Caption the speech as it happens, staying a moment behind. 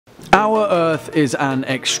Our Earth is an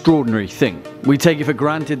extraordinary thing. We take it for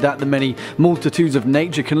granted that the many multitudes of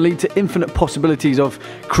nature can lead to infinite possibilities of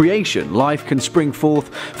creation. Life can spring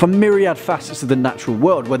forth from myriad facets of the natural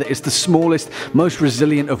world, whether it's the smallest, most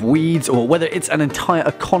resilient of weeds, or whether it's an entire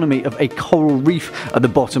economy of a coral reef at the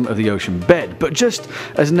bottom of the ocean bed. But just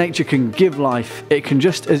as nature can give life, it can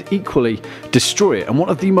just as equally destroy it. And one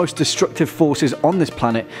of the most destructive forces on this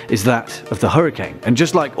planet is that of the hurricane. And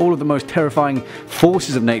just like all of the most terrifying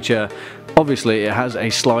forces of nature, obviously it has a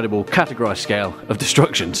slidable categorized scale of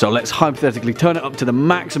destruction. So let's hypothetically turn it up to the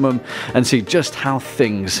maximum and see just how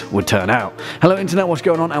things would turn out. Hello internet, what's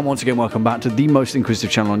going on? And once again, welcome back to the most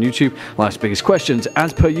inquisitive channel on YouTube, Life's Biggest Questions.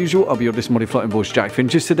 As per usual, I'll be your disembodied floating voice, Jack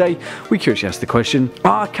Finches. Today, we curiously ask the question,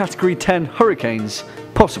 are Category 10 hurricanes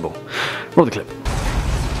possible? Roll the clip.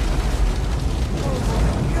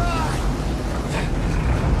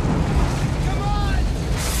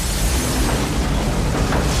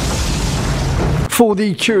 For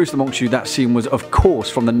the curious amongst you, that scene was of course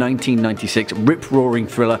from the 1996 rip-roaring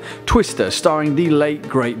thriller Twister, starring the late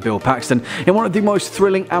great Bill Paxton in one of the most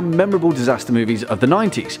thrilling and memorable disaster movies of the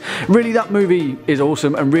 90s. Really, that movie is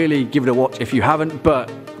awesome and really give it a watch if you haven't,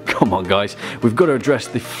 but come on guys, we've got to address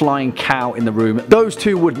the flying cow in the room. Those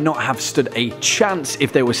two would not have stood a chance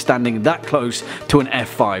if they were standing that close to an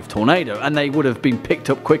F5 tornado, and they would have been picked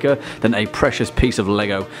up quicker than a precious piece of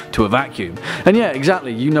Lego to a vacuum. And yeah,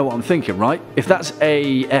 exactly, you know what I'm thinking, right? If that's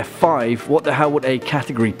a F5, what the hell would a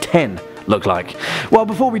Category 10 look like? Well,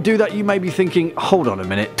 before we do that, you may be thinking, hold on a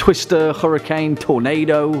minute, Twister, hurricane,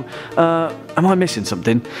 tornado, am I missing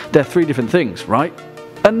something? They're three different things, right?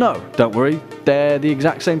 And no, don't worry, they're the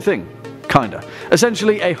exact same thing. Kinda.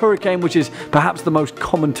 Essentially, a hurricane, which is perhaps the most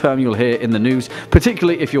common term you'll hear in the news,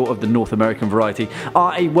 particularly if you're of the North American variety,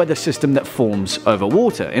 are a weather system that forms over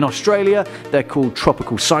water. In Australia, they're called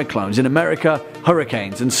tropical cyclones. In America,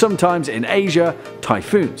 hurricanes. And sometimes in Asia,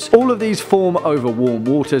 typhoons. All of these form over warm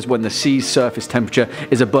waters when the sea's surface temperature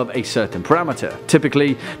is above a certain parameter.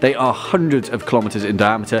 Typically, they are hundreds of kilometers in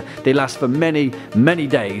diameter, they last for many, many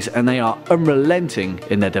days, and they are unrelenting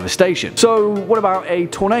in their devastation. So what about a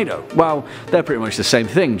tornado? Well, they're pretty much the same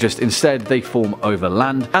thing, just instead they form over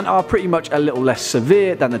land and are pretty much a little less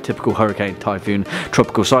severe than the typical hurricane, typhoon,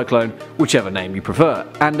 tropical cyclone, whichever name you prefer.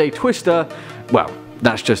 And a twister, well,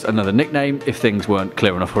 that's just another nickname if things weren't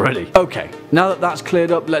clear enough already. Okay, now that that's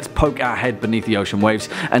cleared up, let's poke our head beneath the ocean waves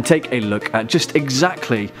and take a look at just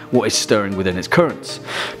exactly what is stirring within its currents.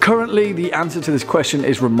 Currently, the answer to this question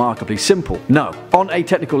is remarkably simple. No, on a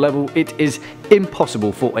technical level, it is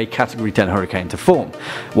impossible for a Category 10 hurricane to form.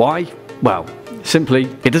 Why? Well, simply,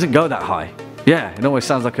 it doesn't go that high. Yeah, it always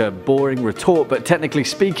sounds like a boring retort, but technically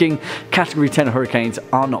speaking, Category 10 hurricanes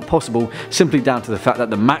are not possible, simply down to the fact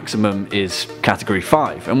that the maximum is Category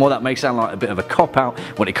 5. And while that may sound like a bit of a cop-out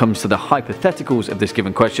when it comes to the hypotheticals of this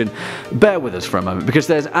given question, bear with us for a moment, because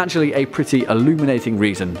there's actually a pretty illuminating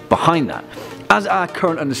reason behind that. As our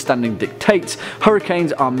current understanding dictates,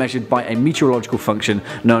 hurricanes are measured by a meteorological function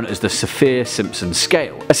known as the Saffir-Simpson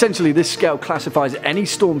scale. Essentially, this scale classifies any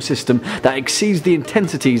storm system that exceeds the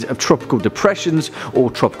intensities of tropical depressions or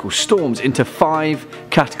tropical storms into 5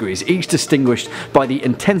 categories, each distinguished by the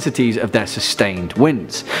intensities of their sustained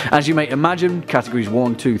winds. As you may imagine, categories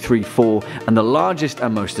 1, 2, 3, 4, and the largest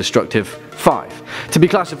and most destructive, 5. To be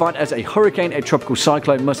classified as a hurricane, a tropical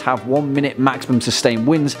cyclone must have 1 minute maximum sustained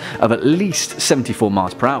winds of at least 74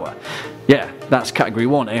 miles per hour. Yeah, that's Category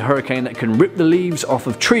 1, a hurricane that can rip the leaves off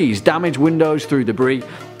of trees, damage windows through debris,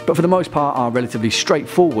 but for the most part are relatively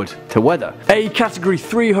straightforward to weather. A Category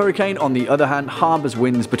 3 hurricane, on the other hand, harbours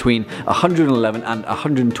winds between 111 and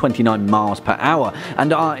 129 miles per hour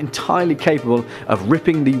and are entirely capable of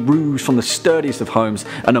ripping the roofs from the sturdiest of homes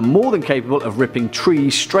and are more than capable of ripping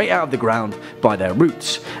trees straight out of the ground by their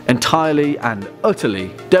roots. Entirely and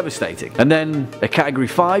utterly devastating. And then a Category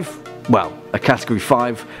 5, well, a Category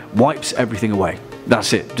 5 wipes everything away.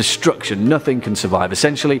 That's it, destruction, nothing can survive.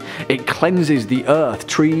 Essentially, it cleanses the earth,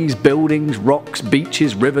 trees, buildings, rocks,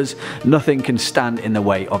 beaches, rivers, nothing can stand in the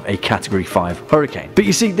way of a Category 5 hurricane. But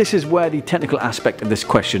you see, this is where the technical aspect of this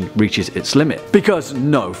question reaches its limit. Because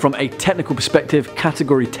no, from a technical perspective,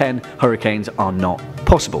 Category 10 hurricanes are not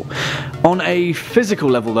possible. On a physical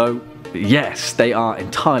level though, yes, they are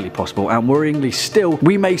entirely possible, and worryingly still,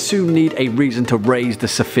 we may soon need a reason to raise the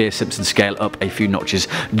Saffir-Simpson scale up a few notches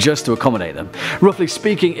just to accommodate them. Roughly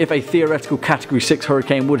speaking, if a theoretical Category 6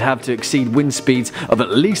 hurricane would have to exceed wind speeds of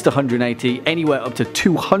at least 180, anywhere up to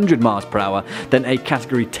 200 miles per hour, then a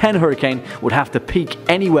Category 10 hurricane would have to peak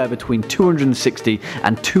anywhere between 260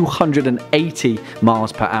 and 280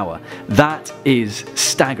 miles per hour. That is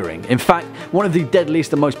staggering. In fact, one of the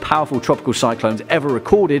deadliest and most powerful tropical cyclones ever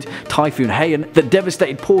recorded, Typhoon Haiyan, that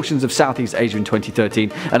devastated portions of Southeast Asia in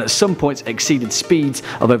 2013 and at some points exceeded speeds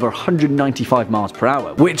of over 195 miles per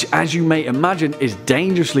hour, which, as you may imagine, is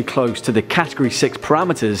dangerously close to the Category 6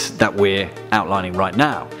 parameters that we're outlining right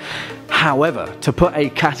now. However, to put a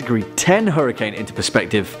Category 10 hurricane into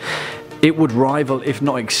perspective, it would rival, if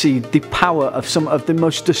not exceed, the power of some of the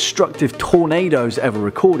most destructive tornadoes ever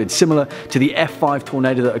recorded, similar to the F5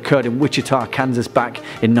 tornado that occurred in Wichita, Kansas back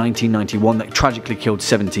in 1991 that tragically killed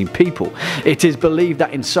 17 people. It is believed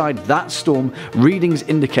that inside that storm, readings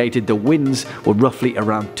indicated the winds were roughly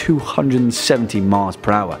around 270 miles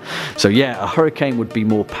per hour. So yeah, a hurricane would be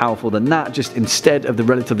more powerful than that, just instead of the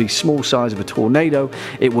relatively small size of a tornado,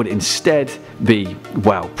 it would instead be,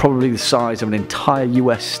 well, probably the size of an entire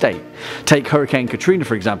US state. Take Hurricane Katrina,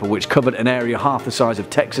 for example, which covered an area half the size of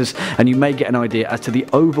Texas, and you may get an idea as to the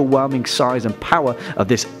overwhelming size and power of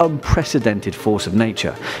this unprecedented force of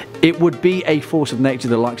nature. It would be a force of nature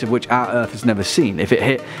the likes of which our Earth has never seen. If it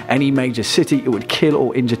hit any major city, it would kill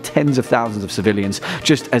or injure tens of thousands of civilians,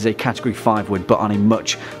 just as a Category 5 would, but on a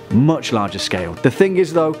much, much larger scale. The thing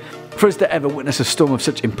is though, for us to ever witness a storm of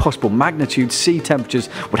such impossible magnitude, sea temperatures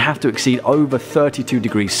would have to exceed over 32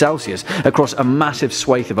 degrees Celsius across a massive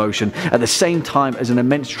swathe of ocean at the same time as an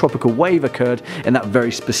immense tropical wave occurred in that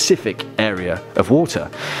very specific area of water.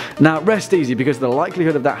 Now, rest easy, because the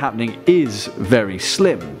likelihood of that happening is very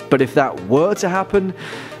slim, but if that were to happen,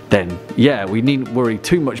 then yeah, we needn't worry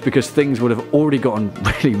too much, because things would have already gotten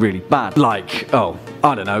really, really bad. Like, oh,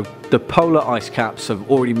 I don't know, the polar ice caps have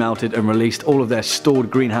already melted and released all of their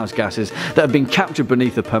stored greenhouse gases that have been captured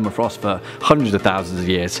beneath the permafrost for hundreds of thousands of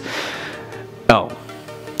years. Oh,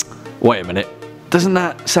 wait a minute, doesn't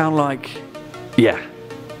that sound like, yeah,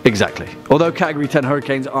 exactly. Although Category 10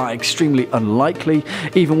 hurricanes are extremely unlikely,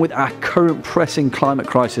 even with our current pressing climate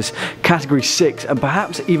crisis, Category 6 and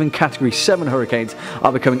perhaps even Category 7 hurricanes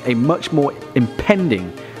are becoming a much more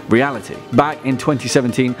impending reality. Back in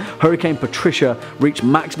 2017, Hurricane Patricia reached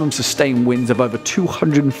maximum sustained winds of over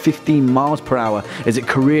 215 miles per hour as it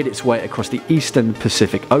careered its way across the eastern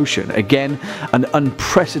Pacific Ocean. Again, an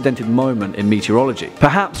unprecedented moment in meteorology.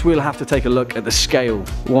 Perhaps we'll have to take a look at the scale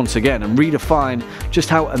once again and redefine just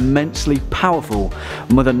how immensely powerful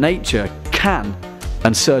Mother Nature can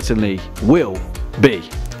and certainly will be.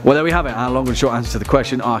 Well, there we have it, our long and short answer to the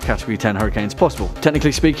question, are Category 10 hurricanes possible?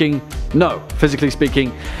 Technically speaking, no. Physically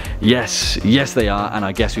speaking, yes they are, and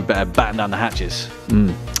I guess we better batten down the hatches.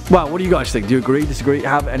 Well, what do you guys think? Do you agree, disagree,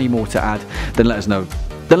 have any more to add? Then let us know.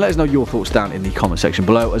 Your thoughts down in the comment section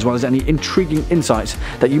below, as well as any intriguing insights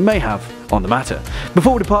that you may have on the matter.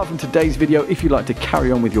 Before we depart from today's video, if you'd like to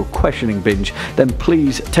carry on with your questioning binge, then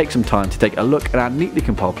please take some time to take a look at our neatly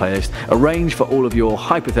compiled playlist arranged for all of your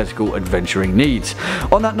hypothetical adventuring needs.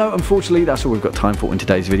 On that note, unfortunately, that's all we've got time for in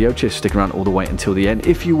today's video. Just stick around all the way until the end.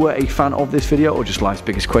 If you were a fan of this video, or just life's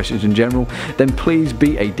biggest questions in general, then please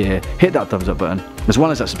be a dear, hit that thumbs up button, as well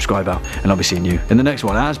as that subscribe bell, and I'll be seeing you in the next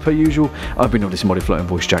one. As per usual, I've been your disembodied floating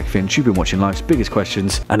voice, Jack Finch. You've been watching Life's Biggest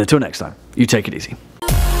Questions, and until next time, you take it easy.